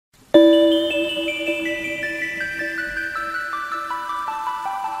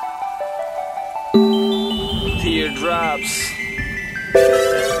Drops.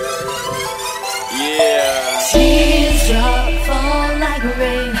 Yeah. Tears drop, fall like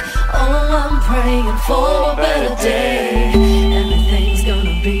rain. Oh, I'm praying for a better day. Everything's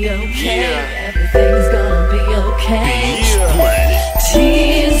gonna be okay. Yeah. Everything's gonna be okay. Yeah.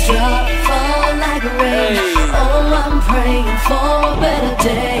 Tears drop, fall like rain. Oh, I'm praying for a better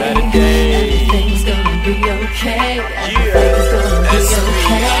day. Everything's gonna be okay. Everything's gonna be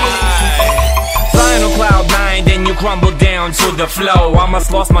okay. Flying on cloud nine, then you crumble down to the flow.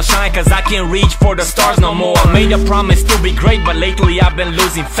 Almost lost my shine cause I can't reach for the stars no more. I made a promise to be great, but lately I've been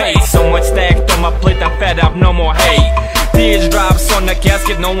losing faith. So much stacked on my plate, I'm fed up, no more hate. Tears drops on the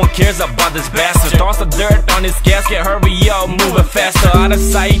casket, no one cares about this bastard. Toss the dirt on his casket, hurry up, move it faster. Out of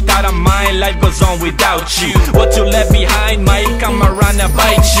sight, out of mind, life goes on without you. What you left behind might come around and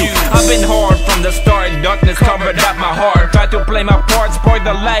bite you. I've been hard from the start, darkness covered up my heart. Try to play my part, spark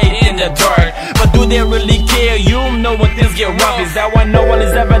the light in the dark. But do they really care? You know when things get rough. Is that why no one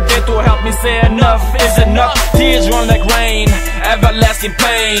is ever there to help me say enough is enough? Tears run like rain, everlasting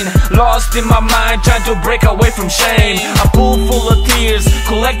pain. Lost in my mind, trying to break away from shame. A pool full of tears,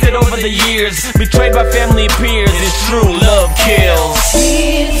 collected over the years. Betrayed by family and peers, it's true, love kills.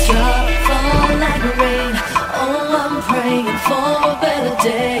 Tears drop, fall like rain. Oh, I'm praying for a better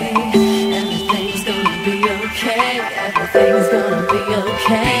day. Everything's gonna be okay. Everything's gonna be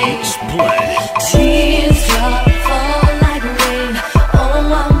okay. Tears drop, fall like rain. Oh,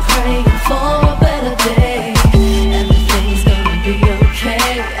 I'm praying for a better day. Everything's gonna be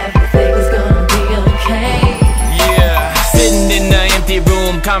okay. Everything's gonna be okay. Sitting in an empty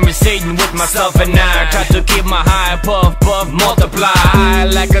room, conversating with myself and I try to keep my high, puff, puff, multiply. High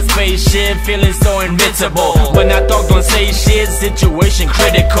like a spaceship, feeling so invincible. When I talk, don't say shit, situation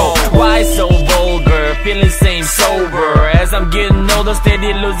critical. Why so vulgar, feeling same sober. As I'm getting older,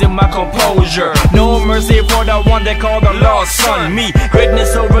 steady losing my composure. No mercy for the one they call the lost son. Me,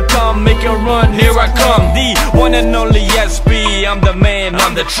 greatness overcome, make it run, here I come. The one and only SP, I'm the man,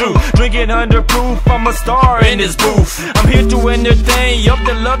 I'm the truth. Drinking under proof, I'm a star in this booth. I'm here to entertain, yup,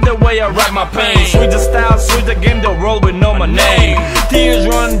 they love the way I write my pain. Sweet the style, sweet the game, the world will know my name. Tears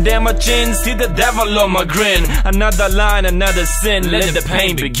run down my chin, see the devil on my grin. Another line, another sin, let the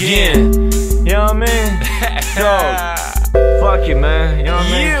pain begin. You know what I mean? Yo, fuck it, man. You know what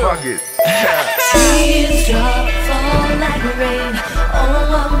I mean? Fuck it. Tears drop, fall like rain.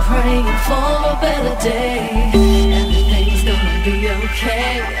 Oh, I'm praying for a better day. Everything's gonna be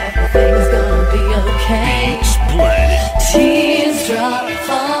okay. Everything's gonna be okay. Tears drop,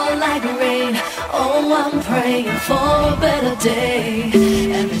 fall like rain. Oh, I'm praying for a better day.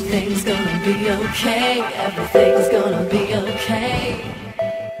 Everything's gonna be okay. Everything's gonna be okay.